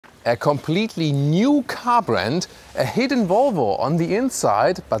A completely new car brand, a hidden Volvo on the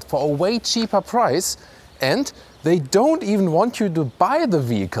inside, but for a way cheaper price. And they don't even want you to buy the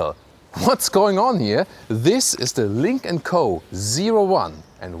vehicle. What's going on here? This is the Lynk Co 01,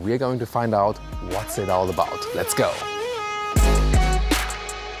 and we're going to find out what's it all about. Let's go.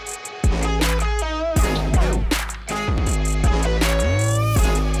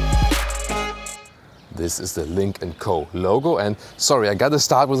 This is the Lynk Co logo, and sorry, I gotta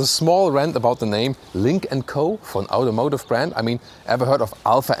start with a small rant about the name Lynk Co for an automotive brand. I mean, ever heard of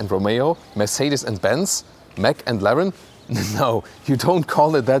Alfa and Romeo, Mercedes and Benz, Mac and Laren? No, you don't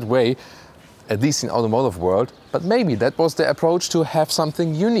call it that way, at least in the automotive world, but maybe that was their approach to have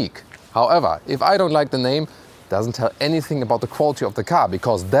something unique. However, if I don't like the name, it doesn't tell anything about the quality of the car,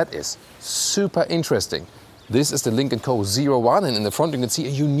 because that is super interesting. This is the Lynk Co 01, and in the front you can see a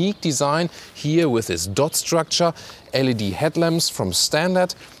unique design here with this dot structure, LED headlamps from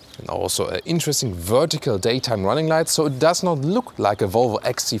standard, and also an interesting vertical daytime running light. So it does not look like a Volvo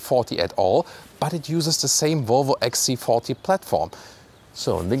XC40 at all, but it uses the same Volvo XC40 platform.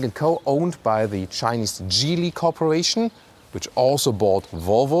 So Lynk Co, owned by the Chinese Geely Corporation, which also bought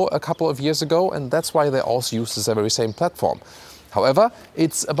Volvo a couple of years ago, and that's why they also use this very same platform. However,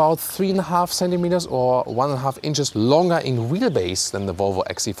 it's about 3.5 centimeters or 1.5 inches longer in wheelbase than the Volvo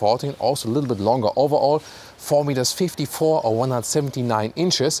XC40, and also a little bit longer overall, 4 meters 54 or 179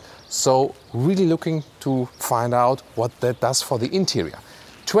 inches. So really looking to find out what that does for the interior.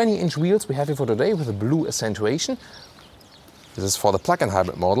 20-inch wheels we have here for today with a blue accentuation. This is for the plug-in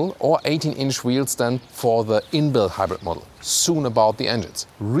hybrid model, or 18-inch wheels then for the inbuilt hybrid model. Soon about the engines.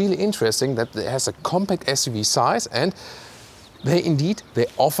 Really interesting that it has a compact SUV size, and they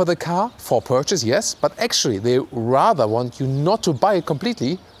offer the car for purchase, yes, but actually they rather want you not to buy it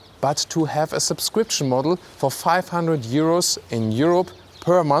completely, but to have a subscription model for 500 euros in Europe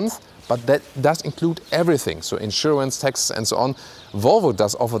per month. But that does include everything, so insurance, taxes and so on. Volvo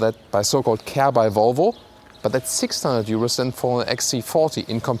does offer that by so-called Care by Volvo, but that's 600 euros then for an XC40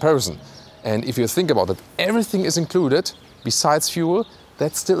 in comparison. And if you think about it, everything is included besides fuel.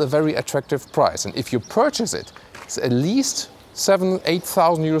 That's still a very attractive price. And if you purchase it, it's at least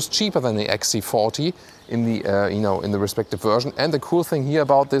 7,000–8,000 euros cheaper than the XC40 in the in the respective version. And the cool thing here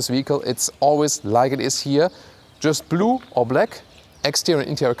about this vehicle, it's always like it is here, just blue or black, exterior and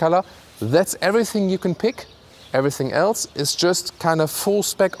interior color. That's everything you can pick. Everything else is just kind of full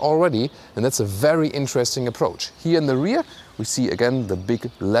spec already, and that's a very interesting approach. Here in the rear, we see again the big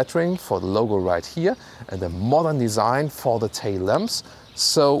lettering for the logo right here, and a modern design for the tail lamps.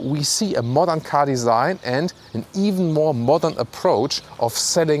 So we see a modern car design and an even more modern approach of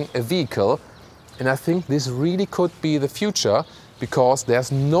selling a vehicle. And I think this really could be the future, because there's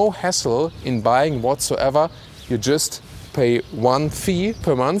no hassle in buying whatsoever. You just pay one fee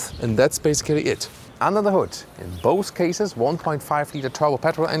per month, and that's basically it. Under the hood, in both cases, 1.5-liter turbo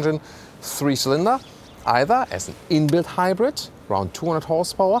petrol engine, 3-cylinder, either as an inbuilt hybrid, around 200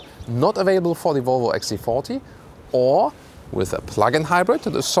 horsepower, not available for the Volvo XC40, or with a plug-in hybrid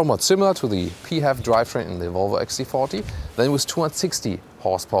that is somewhat similar to the PHEV drivetrain in the Volvo XC40, then with 260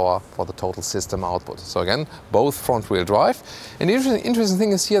 horsepower for the total system output. So again, both front-wheel drive. And the interesting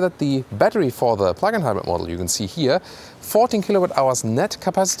thing is here that the battery for the plug-in hybrid model, you can see here, 14 kilowatt hours net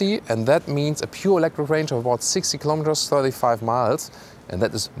capacity, and that means a pure electric range of about 60 kilometers, 35 miles. And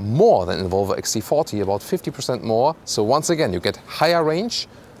that is more than in the Volvo XC40, about 50% more. So once again, you get higher range,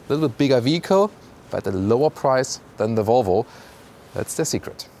 a little bit bigger vehicle, but at a lower price than the Volvo. That's the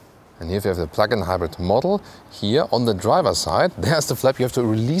secret. And here we have the plug-in hybrid model. Here on the driver's side, there's the flap. You have to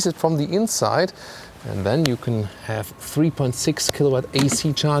release it from the inside, and then you can have 3.6 kilowatt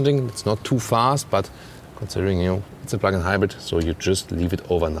AC charging. It's not too fast, but considering it's a plug-in hybrid, so you just leave it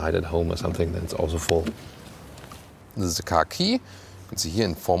overnight at home or something, then it's also full. This is the car key. You can see here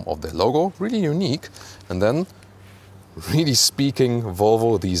in form of the logo, really unique. And then, really speaking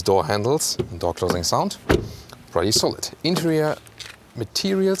Volvo, these door handles and door closing sound, pretty solid. Interior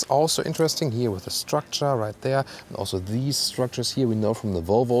materials also interesting here with the structure right there, and also these structures here we know from the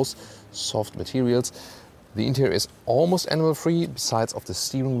Volvos, soft materials. The interior is almost animal free, besides of the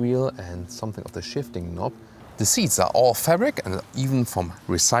steering wheel and something of the shifting knob. The seats are all fabric and even from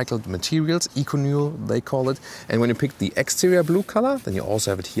recycled materials, EcoNew they call it. And when you pick the exterior blue color, then you also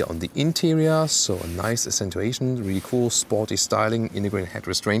have it here on the interior. So a nice accentuation, really cool, sporty styling, integrated head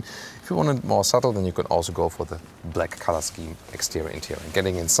restraint. If you want it more subtle, then you can also go for the black color scheme, exterior, interior. And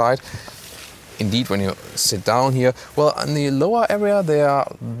getting inside, indeed, when you sit down here, well, in the lower area, they are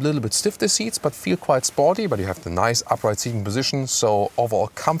a little bit stiff, the seats, but feel quite sporty. But you have the nice upright seating position, so overall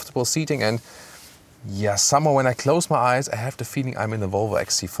comfortable seating. And Yeah, somehow when I close my eyes, I have the feeling I'm in the Volvo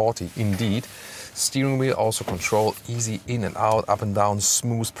XC40 indeed. Steering wheel also control, easy in and out, up and down,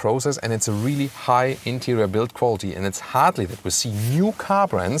 smooth process, and it's a really high interior build quality. And it's hardly that we see new car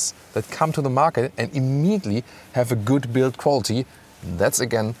brands that come to the market and immediately have a good build quality. That's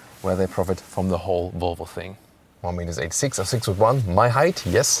again where they profit from the whole Volvo thing. 1.86 m or 6'1", my height,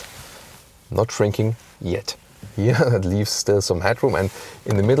 yes, not shrinking yet. Here that leaves still some headroom, and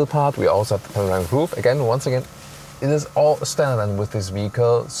in the middle part we also have the panoramic roof. Again, once again, it is all standard with this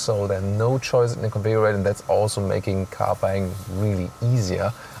vehicle, so there are no choices in the configuration, and that's also making car buying really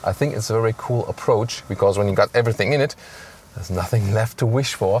easier. I think it's a very cool approach, because when you got everything in it, there's nothing left to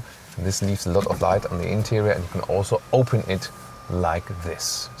wish for. And this leaves a lot of light on the interior, and you can also open it like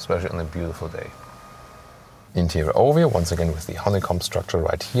this, especially on a beautiful day. Interior overview, once again with the honeycomb structure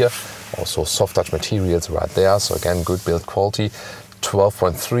right here, also soft touch materials right there, so again good build quality.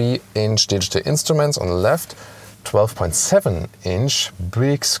 12.3-inch digital instruments on the left, 12.7-inch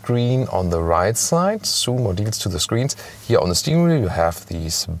big screen on the right side. Zoom or deals to the screens. Here on the steering wheel you have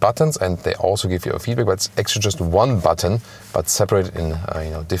these buttons, and they also give you a feedback, but it's actually just one button, but separated in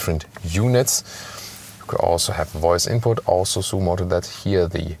different units. You could also have voice input, also zoom out to that. Here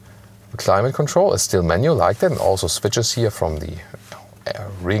the climate control is still manual like that, and also switches here from the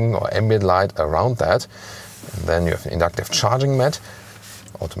ring or ambient light around that. And then you have an inductive charging mat,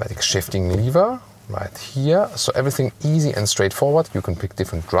 automatic shifting lever right here. So everything easy and straightforward. You can pick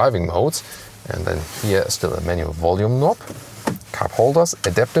different driving modes. And then here still a manual volume knob, cup holders,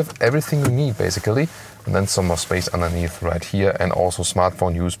 adaptive, everything you need basically. And then some more space underneath right here, and also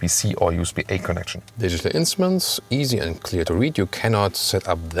smartphone USB-C or USB-A connection. Digital instruments, easy and clear to read. You cannot set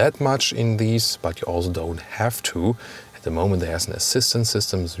up that much in these, but you also don't have to. At the moment there's an assistant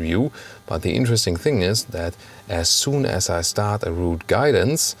systems view, but the interesting thing is that as soon as I start a route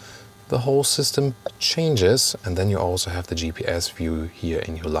guidance, the whole system changes, and then you also have the GPS view here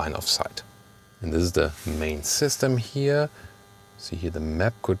in your line of sight. And this is the main system here. See here the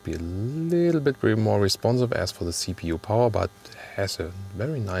map could be a little bit more responsive as for the CPU power, but has a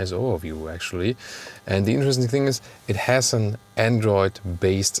very nice overview actually. And the interesting thing is it has an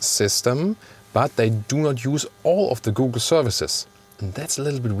Android-based system, but they do not use all of the Google services. And that's a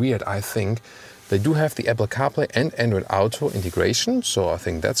little bit weird, I think. They do have the Apple CarPlay and Android Auto integration, so I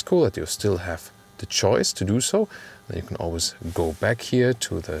think that's cool that you still have the choice to do so. Then you can always go back here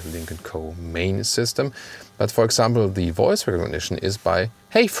to the Lynk Co main system. But for example, the voice recognition is by,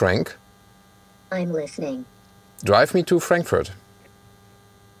 "Hey Frank, I'm listening. Drive me to Frankfurt."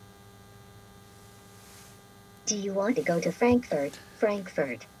 Do you want to go to Frankfurt?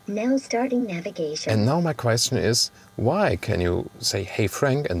 Frankfurt. Now starting navigation. And now my question is, why can you say, "Hey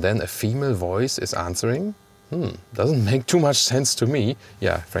Frank," and then a female voice is answering? Doesn't make too much sense to me.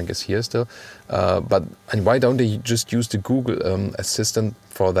 Yeah, Frank is here still. And why don't they just use the Google Assistant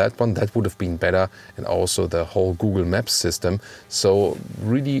for that one? That would have been better. And also the whole Google Maps system. So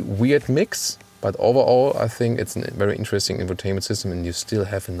really weird mix. But overall, I think it's a very interesting infotainment system, and you still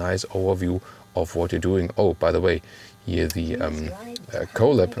have a nice overview of what you're doing. Oh, by the way, here the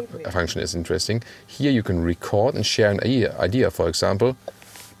collab function is interesting. Here you can record and share an idea. For example,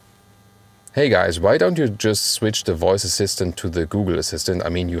 "Hey guys, why don't you just switch the voice assistant to the Google Assistant? I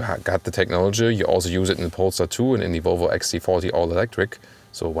mean, you got the technology, you also use it in the Polestar 2 and in the Volvo XC40 all-electric.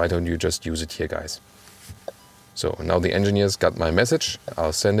 So why don't you just use it here, guys?" So now the engineers got my message,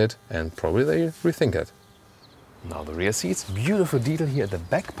 I'll send it, and probably they rethink it. Now the rear seats, beautiful detail here at the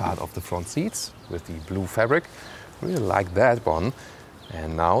back part of the front seats with the blue fabric. Really like that one.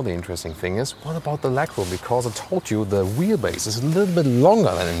 And now the interesting thing is, what about the legroom? Because I told you the wheelbase is a little bit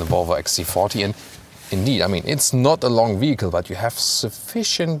longer than in the Volvo XC40. And indeed, I mean, it's not a long vehicle, but you have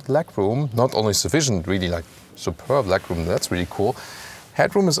sufficient legroom. Not only sufficient, really like superb legroom, that's really cool.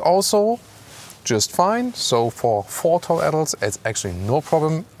 Headroom is also just fine. So for 4 tall adults, it's actually no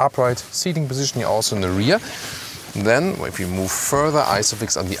problem. Upright seating position here also in the rear. And then if you move further,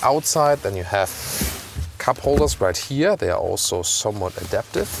 ISOFIX on the outside, then you have cup holders right here. They are also somewhat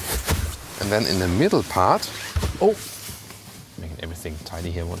adaptive. And then in the middle part, making everything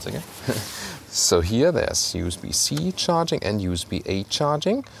tidy here once again. So here there's USB-C charging and USB-A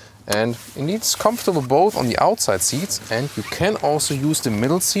charging. And indeed it's comfortable both on the outside seats, and you can also use the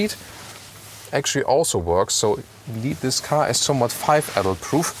middle seat. Actually also works. So indeed this car is somewhat 5 adult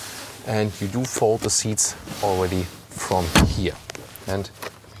proof, and you do fold the seats already from here. And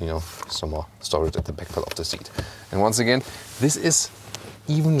some more storage at the back part of the seat. And once again, this is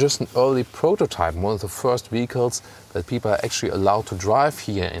even just an early prototype, one of the first vehicles that people are actually allowed to drive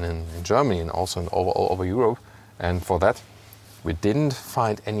here in Germany and also all over Europe. And for that, We didn't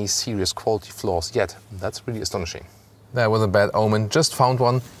find any serious quality flaws yet. That's really astonishing. That was a bad omen. Just found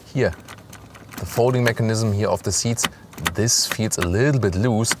one here. The folding mechanism here of the seats. This feels a little bit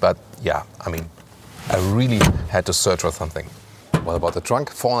loose, but yeah, I mean, I really had to search for something. What about the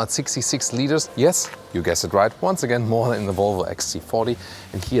trunk? 466 liters. Yes, you guessed it right. Once again, more than in the Volvo XC40.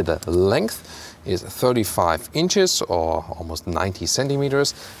 And here the length is 35 inches or almost 90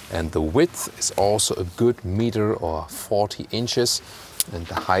 centimeters. And the width is also a good meter or 40 inches. And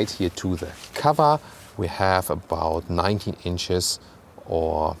the height here to the cover, we have about 19 inches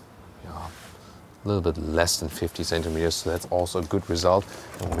or a little bit less than 50 centimeters. So that's also a good result.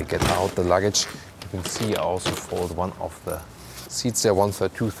 And when we get out the luggage, you can see I also fold one of the seats there, 1/3,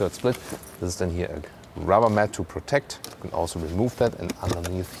 2/3 split. This is then here a rubber mat to protect. You can also remove that, and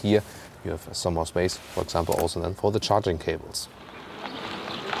underneath here you have some more space, for example, also then for the charging cables.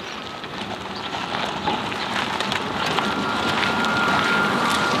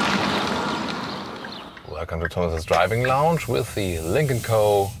 Welcome to Thomas's Driving Lounge with the Lynk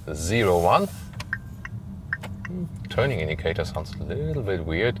Co 01. Turning indicator sounds a little bit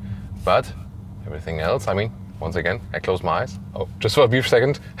weird, but everything else, I mean, once again, I close my eyes. Oh, just for a brief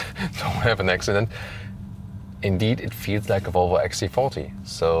second, don't have an accident. Indeed, it feels like a Volvo XC40.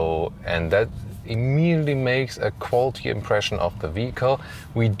 So, and that immediately makes a quality impression of the vehicle.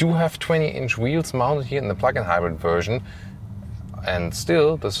 We do have 20-inch wheels mounted here in the plug-in hybrid version, and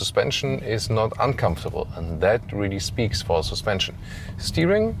still the suspension is not uncomfortable, and that really speaks for suspension.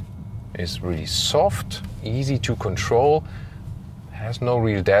 Steering is really soft, easy to control, has no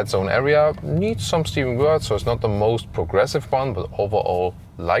real dead zone area, needs some steering work, so it's not the most progressive one, but overall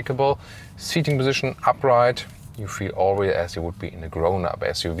likable. Seating position upright, you feel already as you would be in a grown-up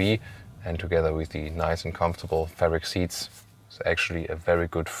SUV, and together with the nice and comfortable fabric seats, it's actually a very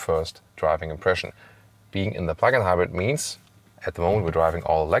good first driving impression. Being in the plug-in hybrid means at the moment we're driving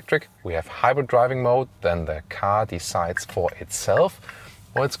all electric. We have hybrid driving mode, then the car decides for itself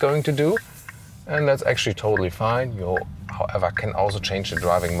what it's going to do, and that's actually totally fine. You, however, can also change the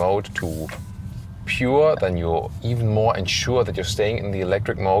driving mode to pure, then you're even more ensure that you're staying in the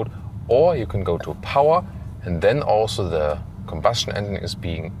electric mode, or you can go to power, and then also the combustion engine is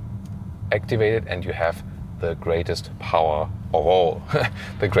being activated and you have the greatest power of all.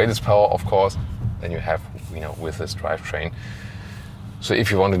 The greatest power, of course, than you have, with this drivetrain. So if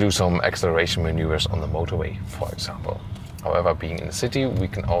you want to do some acceleration maneuvers on the motorway, for example. However, being in the city, we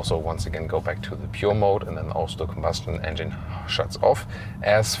can also once again go back to the pure mode, and then also the combustion engine shuts off.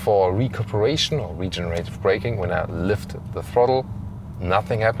 As for recuperation or regenerative braking, when I lift the throttle,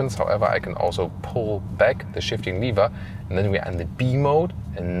 nothing happens. However, I can also pull back the shifting lever, and then we're in the B mode,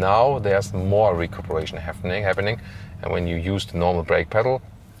 and now there's more recuperation happening. And when you use the normal brake pedal,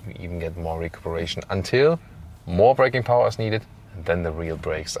 you even get more recuperation until more braking power is needed, and then the real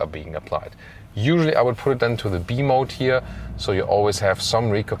brakes are being applied. Usually I would put it then to the B mode here, so you always have some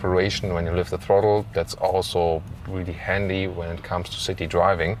recuperation when you lift the throttle. That's also really handy when it comes to city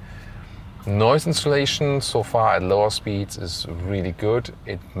driving. Noise insulation so far at lower speeds is really good.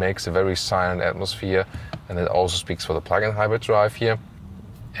 It makes a very silent atmosphere, and it also speaks for the plug-in hybrid drive here.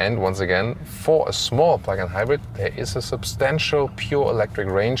 And once again, for a small plug-in hybrid, there is a substantial pure electric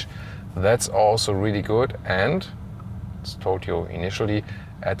range. That's also really good, and as told you initially,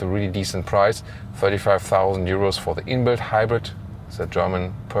 at a really decent price, 35,000 euros for the inbuilt hybrid. It's a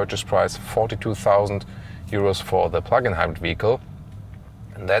German purchase price, 42,000 euros for the plug-in hybrid vehicle.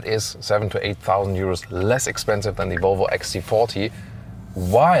 And that is 7,000 to 8,000 euros less expensive than the Volvo XC40,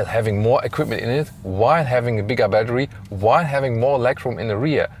 while having more equipment in it, while having a bigger battery, while having more legroom in the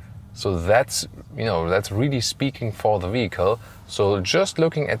rear. So that's, that's really speaking for the vehicle. So just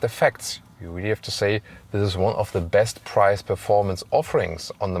looking at the facts, you really have to say this is one of the best price performance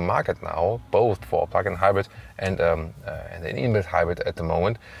offerings on the market now, both for plug-in hybrid and an inbuilt hybrid at the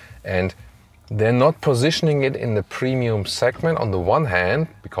moment. And they're not positioning it in the premium segment on the one hand,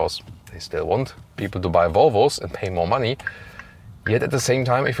 because they still want people to buy Volvos and pay more money. Yet at the same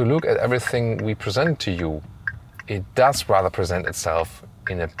time, if you look at everything we present to you, it does rather present itself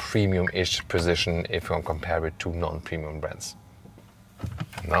in a premium-ish position if you compare it to non-premium brands.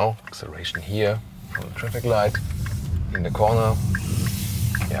 Now, acceleration here from the traffic light in the corner.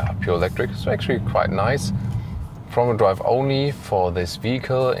 Yeah, pure electric, so actually quite nice. Front-wheel drive only for this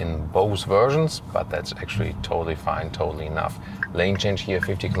vehicle in both versions, but that's actually totally fine, totally enough. Lane change here,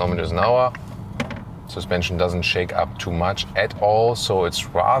 50 kilometers an hour. Suspension doesn't shake up too much at all, so it's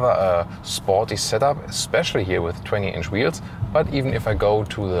rather a sporty setup, especially here with 20-inch wheels. But even if I go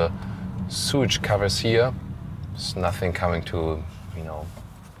to the sewage covers here, there's nothing coming to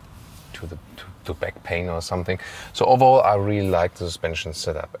to back pain or something. So overall, I really like the suspension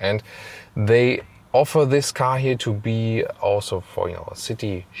setup, and they offer this car here to be also for, you know, a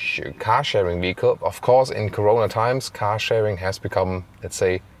city car sharing vehicle. Of course, in Corona times, car sharing has become, let's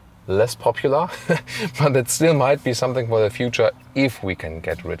say, less popular, but it still might be something for the future if we can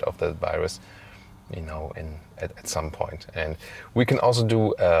get rid of the virus, you know, at some point. And we can also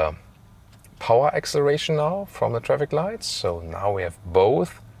do power acceleration now from the traffic lights. So now we have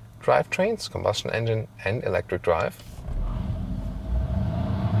both drivetrains, combustion engine and electric drive.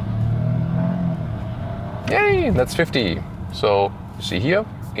 Yay, that's 50. So you see here,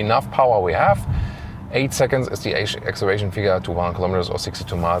 enough power we have. 8 seconds is the acceleration figure to 100 kilometers or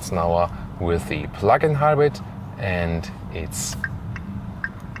 62 miles an hour with the plug-in hybrid, and it's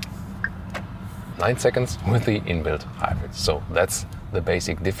 9 seconds with the inbuilt hybrid. So that's the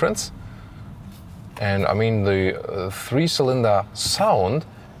basic difference. And I mean, the 3-cylinder sound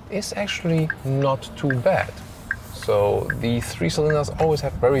is actually not too bad. So the 3 cylinders always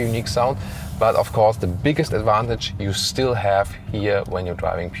have very unique sound, but of course the biggest advantage you still have here when you're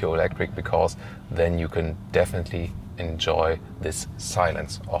driving pure electric, because then you can definitely enjoy this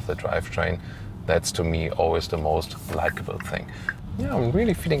silence of the drivetrain. That's to me always the most likable thing. Yeah, I'm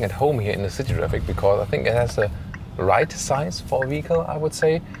really feeling at home here in the city traffic, because I think it has the right size for a vehicle, I would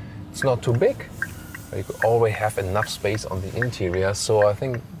say. It's not too big, but you could always have enough space on the interior. So I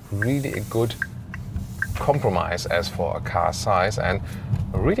think really a good compromise as for a car size, and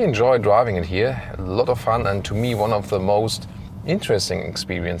I really enjoy driving it here. A lot of fun, and to me one of the most interesting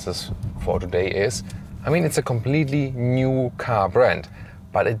experiences for today is, I mean, it's a completely new car brand,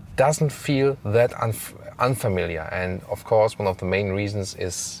 but it doesn't feel that unfamiliar. And of course, one of the main reasons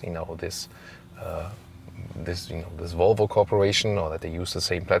is, you know, this Volvo corporation, or that they use the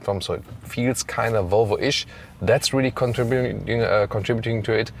same platform, so it feels kind of Volvo-ish. That's really contributing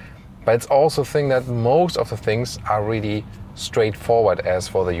to it. But it's also a thing that most of the things are really straightforward as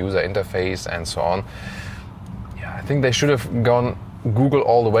for the user interface and so on. Yeah, I think they should have gone Google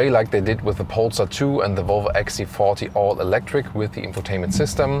all the way, like they did with the Polestar 2 and the Volvo XC40 all-electric with the infotainment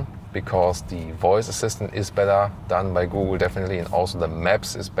system, because the voice assistant is better done by Google, definitely, and also the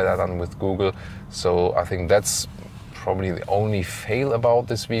maps is better done with Google. So I think that's probably the only fail about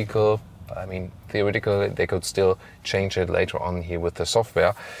this vehicle. I mean, theoretically, they could still change it later on here with the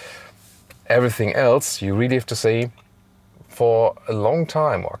software. Everything else, you really have to say, for a long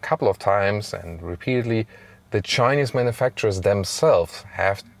time, or a couple of times and repeatedly, the Chinese manufacturers themselves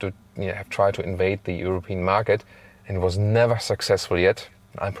have tried to invade the European market, and it was never successful yet.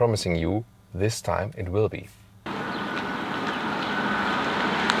 I'm promising you, this time it will be.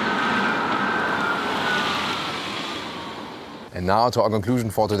 And now to our conclusion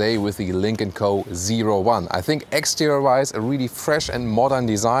for today with the Lynk Co 01. I think exterior-wise, a really fresh and modern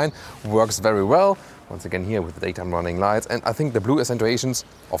design, works very well. Once again here with the daytime running lights. And I think the blue accentuations,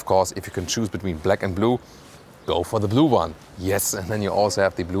 of course, if you can choose between black and blue, go for the blue one. Yes, and then you also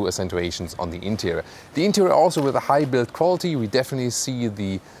have the blue accentuations on the interior. The interior also with a high build quality. We definitely see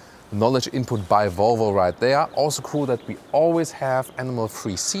the knowledge input by Volvo right there. Also cool that we always have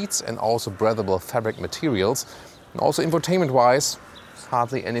animal-free seats and also breathable fabric materials. And also infotainment-wise,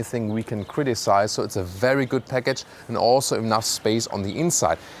 hardly anything we can criticize, so it's a very good package, and also enough space on the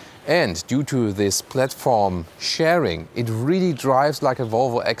inside. And due to this platform sharing, it really drives like a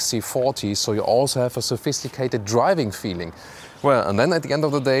Volvo XC40, so you also have a sophisticated driving feeling. Well, and then at the end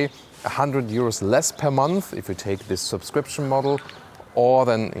of the day, 100 euros less per month if you take this subscription model, or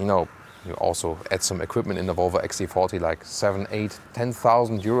then, you know, you also add some equipment in the Volvo XC40, like 7, 8,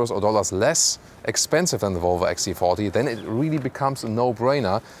 10,000 euros or dollars less expensive than the Volvo XC40, then it really becomes a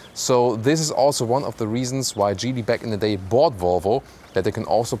no-brainer. So this is also one of the reasons why Geely back in the day bought Volvo, that they can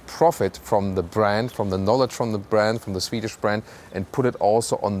also profit from the brand, from the knowledge from the brand, from the Swedish brand, and put it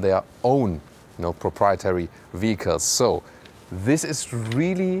also on their own, you know, proprietary vehicles. So this is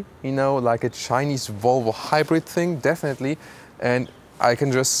really, you know, like a Chinese Volvo hybrid thing, definitely. And I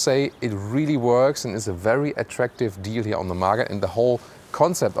can just say it really works and is a very attractive deal here on the market. And the whole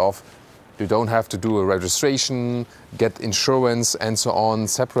concept of you don't have to do a registration, get insurance and so on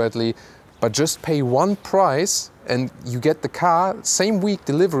separately, but just pay one price and you get the car same week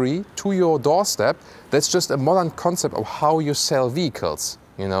delivery to your doorstep. That's just a modern concept of how you sell vehicles,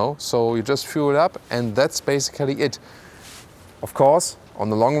 you know. So you just fuel it up and that's basically it. Of course, on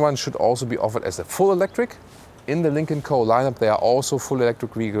the long run should also be offered as a full electric. In the Lynk Co lineup, there are also full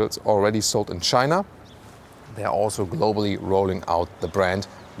electric vehicles already sold in China. They are also globally rolling out the brand.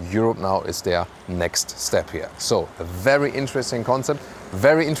 Europe now is their next step here. So a very interesting concept,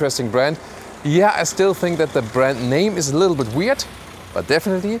 very interesting brand. Yeah, I still think that the brand name is a little bit weird, but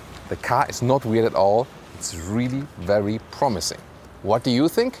definitely The car is not weird at all. It's really very promising. What do you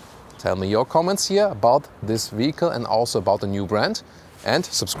think? Tell me your comments here about this vehicle and also about the new brand. And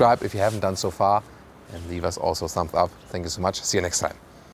subscribe if you haven't done so far. And leave us also a thumbs up. Thank you so much. See you next time.